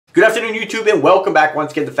Good afternoon, YouTube, and welcome back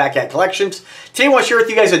once again to Fat Cat Collections. Today I want to share with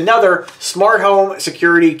you guys another smart home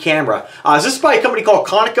security camera. This is by a company called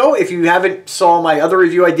Conico. If you haven't saw my other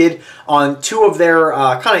review I did on two of their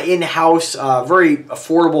kind of in-house, very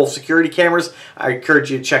affordable security cameras, I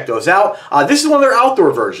encourage you to check those out. This is one of their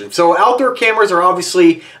outdoor versions. So outdoor cameras are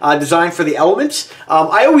obviously designed for the elements.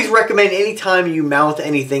 I always recommend anytime you mount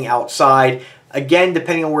anything outside, again,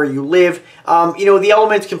 depending on where you live, you know, the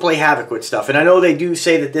elements can play havoc with stuff. And I know they do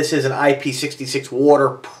say that this is an IP66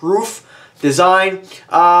 waterproof design.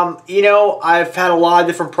 You know, I've had a lot of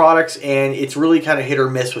different products and it's really kind of hit or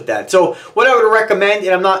miss with that. So what I would recommend,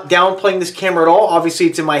 and I'm not downplaying this camera at all, obviously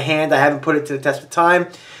it's in my hand, I haven't put it to the test of time.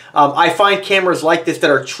 I find cameras like this that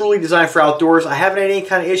are truly designed for outdoors, I haven't had any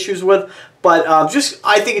kind of issues with. But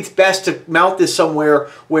I think it's best to mount this somewhere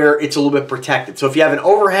where it's a little bit protected. So if you have an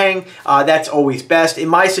overhang, that's always best. In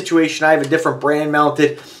my situation, I have a different brand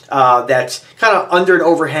mounted that's kind of under an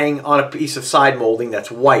overhang on a piece of side molding that's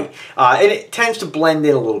white. And it tends to blend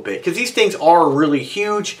in a little bit because these things are really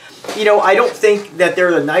huge. You know, I don't think that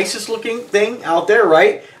they're the nicest looking thing out there,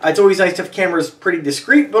 right? It's always nice to have cameras pretty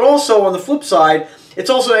discreet, but also on the flip side, it's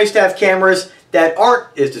also nice to have cameras that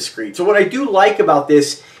aren't as discreet. So what I do like about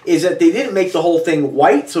this is that they didn't make the whole thing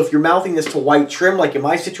white. So if you're mounting this to white trim, like in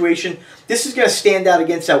my situation, this is going to stand out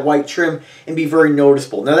against that white trim and be very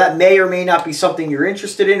noticeable. Now that may or may not be something you're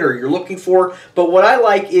interested in or you're looking for, but what I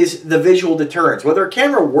like is the visual deterrence. Whether a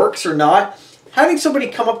camera works or not, having somebody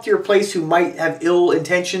come up to your place who might have ill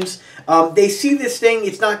intentions, they see this thing,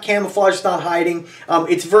 it's not camouflage, it's not hiding,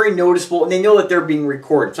 it's very noticeable, and they know that they're being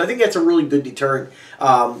recorded. So I think that's a really good deterrent,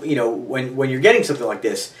 you know, when you're getting something like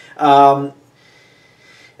this.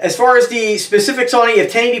 As far as the specifics on it, you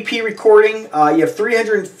have 1080p recording, you have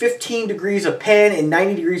 315 degrees of pan and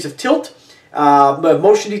 90 degrees of tilt.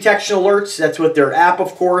 Motion detection alerts, that's with their app,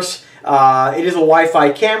 of course. It is a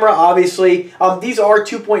Wi-Fi camera, obviously. These are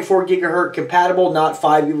 2.4 gigahertz compatible, not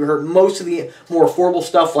 5 gigahertz. Most of the more affordable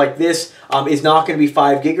stuff like this is not going to be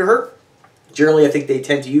 5 gigahertz. Generally, I think they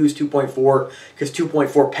tend to use 2.4 because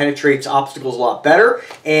 2.4 penetrates obstacles a lot better.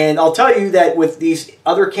 And I'll tell you that with these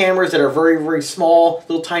other cameras that are very, very small,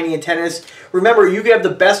 little tiny antennas, remember, you can have the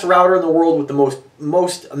best router in the world with the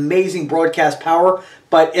most amazing broadcast power,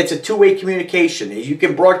 but it's a two-way communication. You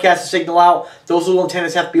can broadcast a signal out, those little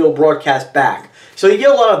antennas have to be able to broadcast back. So you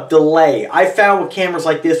get a lot of delay. I found with cameras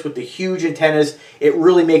like this with the huge antennas, it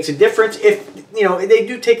really makes a difference. If, you know, they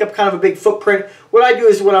do take up kind of a big footprint, what I do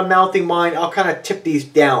is when I'm mounting mine, I'll kind of tip these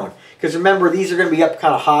down. Because remember, these are going to be up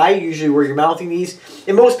kind of high, usually where you're mounting these.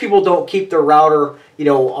 And most people don't keep their router, you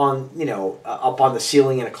know, on, you know, up on the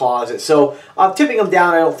ceiling in a closet. So tipping them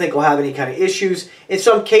down, I don't think will have any kind of issues. In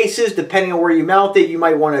some cases, depending on where you mount it, you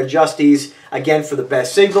might want to adjust these, again, for the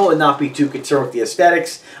best signal and not be too concerned with the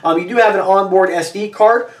aesthetics. You do have an onboard SD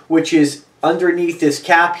card, which is underneath this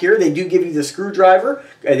cap here. They do give you the screwdriver.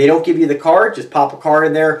 They don't give you the card. Just pop a card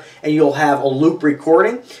in there and you'll have a loop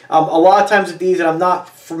recording. A lot of times with these, and I'm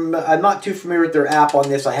not too familiar with their app on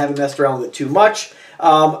this, I haven't messed around with it too much.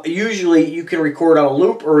 Usually you can record on a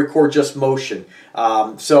loop or record just motion.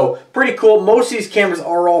 So pretty cool. Most of these cameras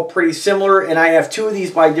are all pretty similar, and I have two of these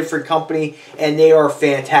by a different company and they are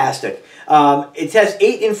fantastic. It has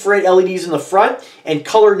 8 infrared LEDs in the front and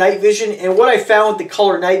color night vision, and what I found with the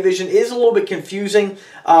color night vision is a little bit confusing.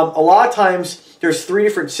 A lot of times there's 3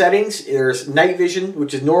 different settings. There's night vision,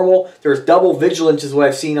 which is normal. There's double vigilance is what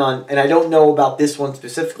I've seen on, and I don't know about this one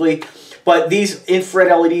specifically, but these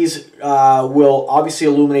infrared LEDs will obviously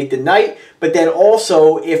illuminate the night, but then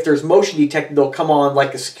also if there's motion detected, they'll come on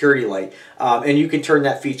like a security light, and you can turn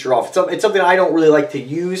that feature off. It's something I don't really like to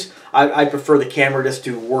use. I prefer the camera just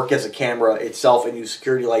to work as a camera itself and use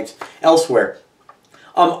security lights elsewhere.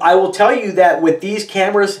 I will tell you that with these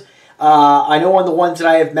cameras, I know on the ones that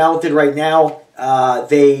I have mounted right now,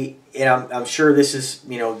 and I'm sure this is,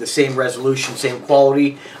 you know, the same resolution, same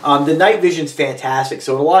quality. The night vision's fantastic.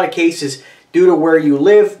 So in a lot of cases, due to where you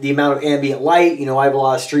live, the amount of ambient light, you know, I have a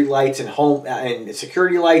lot of street lights and home and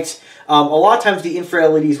security lights. A lot of times the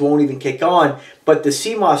infrared LEDs won't even kick on, but the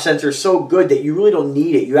CMOS sensor is so good that you really don't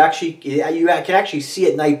need it. You can actually see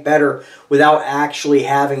at night better without actually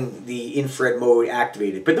having the infrared mode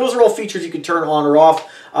activated. But those are all features you can turn on or off.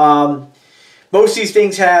 Most of these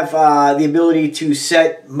things have the ability to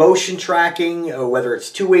set motion tracking, whether it's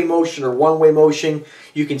two-way motion or one-way motion.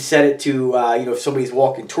 You can set it to, you know, if somebody's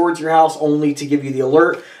walking towards your house, only to give you the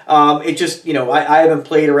alert. It just, you know, I haven't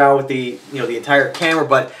played around with the, you know, the entire camera,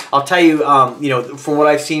 but I'll tell you, you know, from what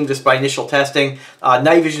I've seen just by initial testing,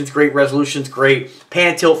 night vision's great, resolution's great,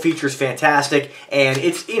 pan tilt feature's fantastic, and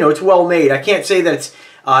it's, you know, it's well made. I can't say that it's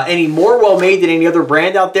any more well-made than any other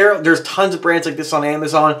brand out there. There's tons of brands like this on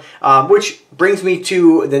Amazon, which brings me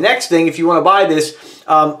to the next thing. If you want to buy this,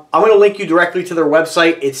 I'm going to link you directly to their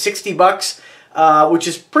website. It's 60 bucks, which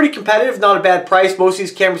is pretty competitive, not a bad price. Most of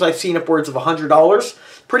these cameras I've seen upwards of $100.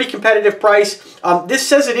 Pretty competitive price. This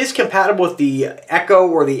says it is compatible with the Echo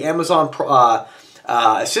or the Amazon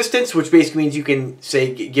assistants, which basically means you can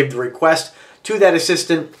say give the request to that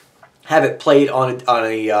assistant, have it played on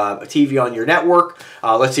a TV on your network.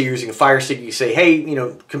 Let's say you're using a Fire Stick, you say, hey, you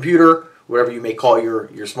know, computer, whatever you may call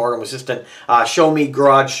your smart home assistant, show me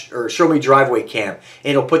garage or show me driveway cam,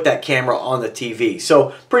 and it'll put that camera on the TV.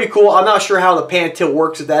 So pretty cool. I'm not sure how the pan tilt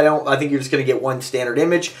works with that. I think you're just going to get one standard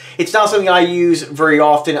image. It's not something I use very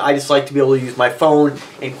often. I just like to be able to use my phone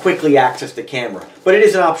and quickly access the camera. But it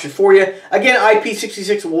is an option for you. Again,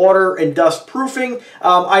 IP66 water and dust proofing.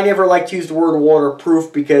 I never like to use the word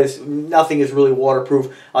waterproof because nothing is really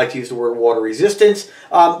waterproof. I like to use the word water resistance.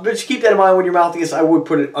 But just keep that in mind when you're mounting this. I would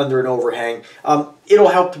put it under an overhang. It'll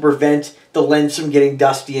help to prevent the lens from getting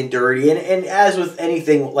dusty and dirty. And as with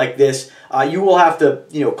anything like this, you will have to,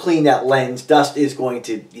 you know, clean that lens. Dust is going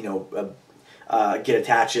to, you know, get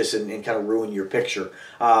attached and kind of ruin your picture.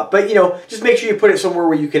 But, you know, just make sure you put it somewhere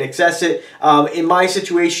where you can access it. In my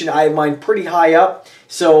situation, I have mine pretty high up.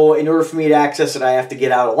 So in order for me to access it, I have to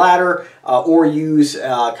get out a ladder or use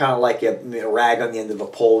kind of like a rag on the end of a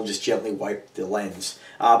pole and just gently wipe the lens.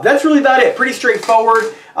 That's really about it. Pretty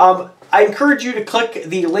straightforward. I encourage you to click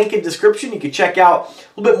the link in description. You can check out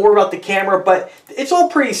a little bit more about the camera, but it's all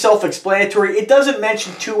pretty self-explanatory. It doesn't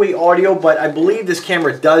mention two-way audio, but I believe this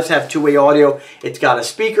camera does have two-way audio. It's got a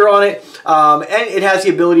speaker on it, and it has the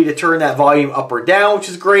ability to turn that volume up or down, which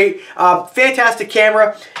is great. Fantastic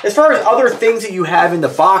camera. As far as other things that you have in the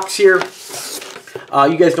box here,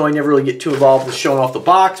 you guys know I never really get too involved with showing off the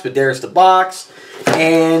box, but there's the box.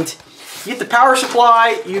 And you get the power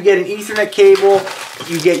supply, you get an Ethernet cable,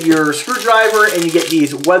 you get your screwdriver, and you get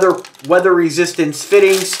these weather resistance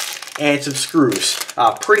fittings and some screws.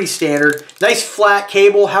 Pretty standard. Nice flat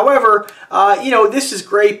cable. However, you know, this is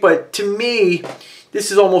great, but to me,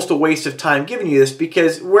 this is almost a waste of time giving you this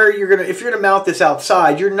because if you're gonna mount this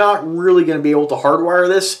outside, you're not really gonna be able to hardwire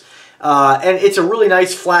this. And it's a really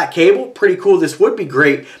nice flat cable. Pretty cool. This would be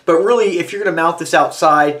great, but really, if you're gonna mount this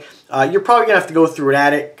outside, you're probably gonna have to go through an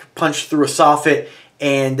attic, punch through a soffit,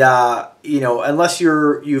 and you know, unless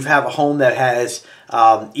you have a home that has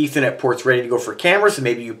Ethernet ports ready to go for cameras, and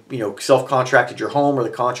maybe you know self-contracted your home or the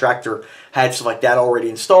contractor had stuff like that already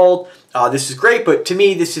installed. This is great, but to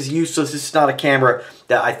me, this is useless. This is not a camera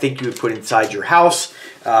that I think you would put inside your house.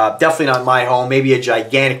 Definitely not my home. Maybe a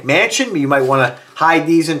gigantic mansion. You might want to hide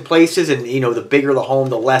these in places, and you know, the bigger the home,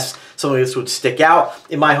 the less some of this would stick out.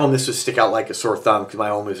 In my home, this would stick out like a sore thumb because my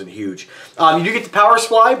home isn't huge. You do get the power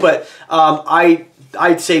supply, but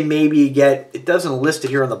I'd say maybe you get, it doesn't list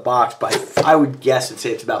it here on the box, but I would guess and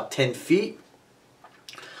say it's about 10 feet.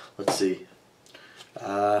 Let's see.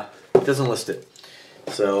 It doesn't list it.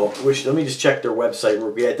 So let me just check their website.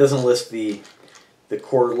 Yeah, it doesn't list the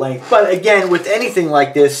cord length. But again, with anything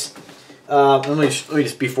like this, let me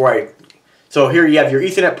just before I. So here you have your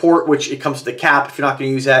Ethernet port, which it comes with the cap. If you're not going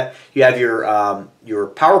to use that, you have your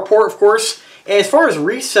power port, of course. And as far as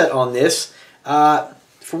reset on this,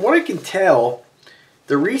 from what I can tell,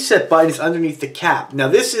 the reset button is underneath the cap. Now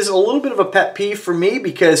this is a little bit of a pet peeve for me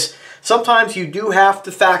because sometimes you do have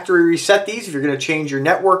to factory reset these if you're going to change your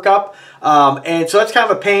network up. And so that's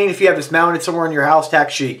kind of a pain if you have this mounted somewhere in your house to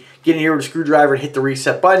actually get in here with a screwdriver and hit the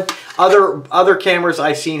reset button. Other cameras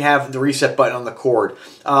I've seen have the reset button on the cord.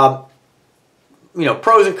 You know,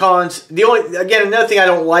 pros and cons. Again, another thing I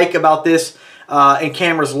don't like about this and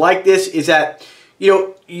cameras like this is that, you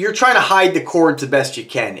know, you're trying to hide the cords the best you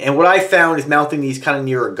can. And what I found is mounting these kind of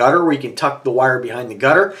near a gutter where you can tuck the wire behind the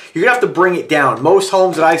gutter. You're going to have to bring it down. Most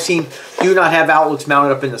homes that I've seen do not have outlets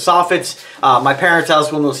mounted up in the soffits. My parents' house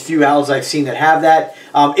is one of those few houses I've seen that have that.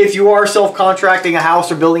 If you are self-contracting a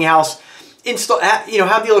house or building a house, have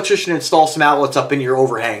the electrician install some outlets up in your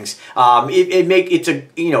overhangs.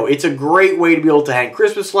 It's a great way to be able to hang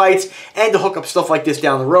Christmas lights and to hook up stuff like this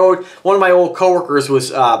down the road. One of my old coworkers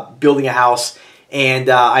was building a house, and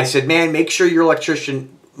I said, man, make sure your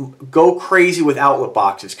electrician go crazy with outlet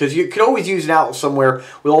boxes, because you could always use an outlet somewhere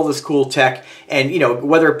with all this cool tech. And, you know,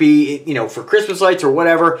 whether it be, you know, for Christmas lights or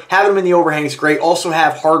whatever, having them in the overhang is great. Also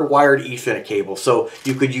have hardwired Ethernet cable, so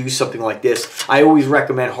you could use something like this. I always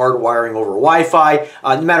recommend hardwiring over Wi-Fi.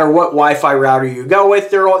 No matter what Wi-Fi router you go with,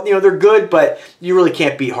 they're all, you know, they're good, but you really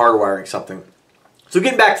can't beat hardwiring something. So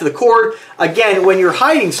getting back to the cord, again, when you're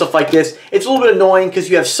hiding stuff like this, it's a little bit annoying because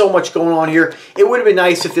you have so much going on here. It would have been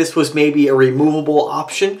nice if this was maybe a removable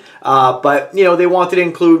option, but, you know, they wanted to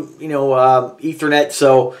include, you know, Ethernet.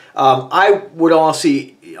 So I would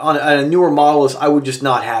honestly, on a newer model, I would just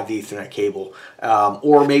not have the Ethernet cable,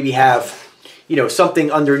 or maybe have, you know, something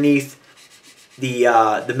underneath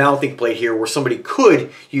the mounting plate here where somebody could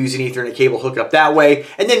use an Ethernet cable, hook it up that way,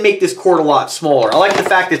 and then make this cord a lot smaller. I like the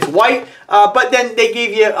fact it's white, but then they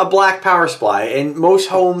gave you a black power supply. In most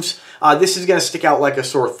homes, this is going to stick out like a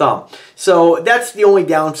sore thumb. So that's the only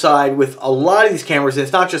downside with a lot of these cameras, and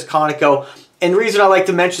it's not just Conico. And the reason I like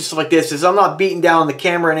to mention stuff like this is I'm not beating down the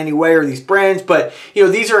camera in any way or these brands, but, you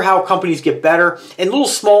know, these are how companies get better. And little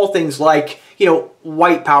small things like, you know,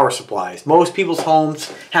 white power supplies. Most people's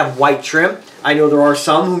homes have white trim. I know there are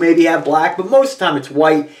some who maybe have black, but most of the time it's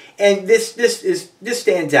white. And this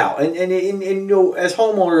stands out. And you know, as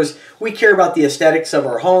homeowners, we care about the aesthetics of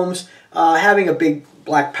our homes. Having a big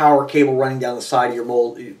black power cable running down the side of your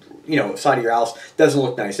mold, you know, side of your house doesn't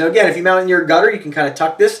look nice. Now again, if you mount it in your gutter, you can kind of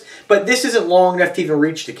tuck this, but this isn't long enough to even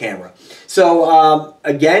reach the camera. So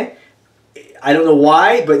again, I don't know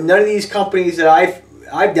why, but none of these companies that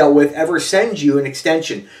I've dealt with ever send you an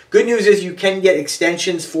extension. Good news is you can get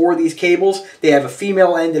extensions for these cables. They have a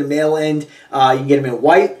female end and a male end. You can get them in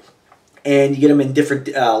white, and you get them in different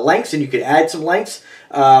lengths, and you could add some lengths,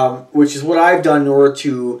 which is what I've done in order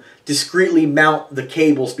to discreetly mount the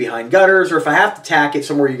cables behind gutters, or if I have to tack it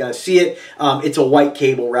somewhere you're going to see it, it's a white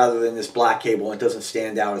cable rather than this black cable, and it doesn't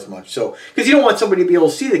stand out as much. So, because you don't want somebody to be able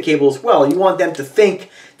to see the cable as well, you want them to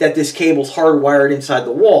think that this cable's hardwired inside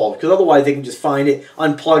the wall, because otherwise they can just find it,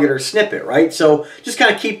 unplug it, or snip it, right? So just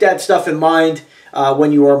kind of keep that stuff in mind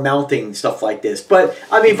when you are mounting stuff like this. But,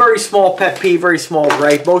 I mean, very small pet peeve, very small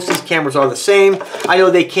gripe. Most of these cameras are the same. I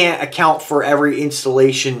know they can't account for every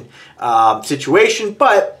installation situation,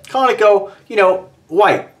 but Conico, you know,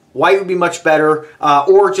 white. White would be much better,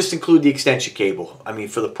 or just include the extension cable, I mean,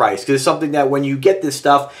 for the price. Because it's something that when you get this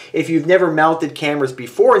stuff, if you've never mounted cameras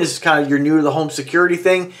before, and this is kind of, you're new to the home security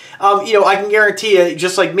thing, you know, I can guarantee you,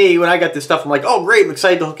 just like me, when I got this stuff, I'm like, oh, great, I'm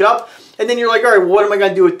excited to hook it up. And then you're like, all right, well, what am I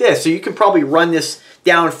going to do with this? So you can probably run this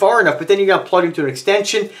down far enough, but then you're going to plug into an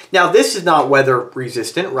extension. Now, this is not weather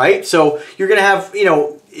resistant, right? So you're going to have, you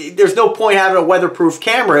know, there's no point having a weatherproof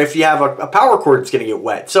camera if you have a power cord that's going to get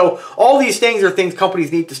wet. So all these things are things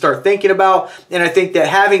companies need to start thinking about. And I think that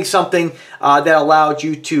having something that allowed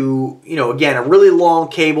you to, you know, again, a really long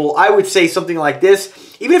cable, I would say something like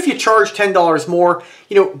this, even if you charge $10 more,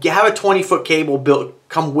 you know, you have a 20-foot cable built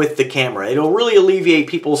come with the camera. It'll really alleviate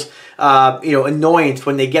people's you know, annoyance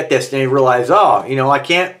when they get this and they realize, oh, you know, I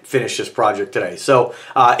can't finish this project today. So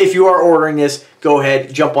if you are ordering this, go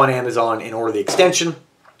ahead, jump on Amazon and order the extension.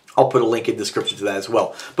 I'll put a link in the description to that as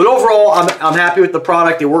well. But overall, I'm happy with the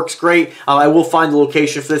product. It works great. I will find the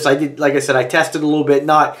location for this. I did, like I said, I tested a little bit,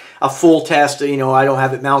 not a full test. You know, I don't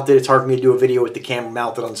have it mounted. It's hard for me to do a video with the camera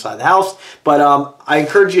mounted on the side of the house. But I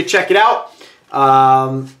encourage you to check it out.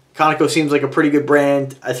 Conico seems like a pretty good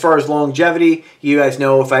brand. As far as longevity, you guys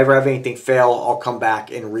know if I ever have anything fail, I'll come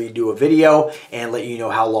back and redo a video and let you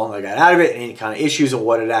know how long I got out of it and any kind of issues and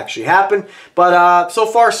what had actually happened. But so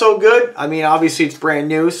far, so good. I mean, obviously it's brand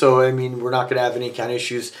new, so I mean, we're not going to have any kind of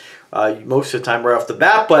issues most of the time right off the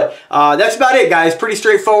bat. But that's about it, guys. Pretty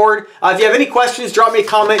straightforward. If you have any questions, drop me a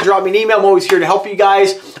comment, drop me an email. I'm always here to help you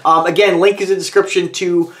guys. Again, link is in the description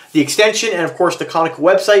to the extension and, of course, the Conico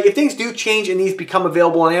website. If things do change and these become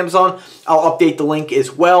available on Amazon, I'll update the link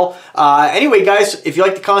as well. Anyway, guys, if you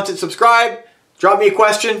like the content, subscribe. Drop me a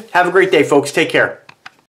question. Have a great day, folks. Take care.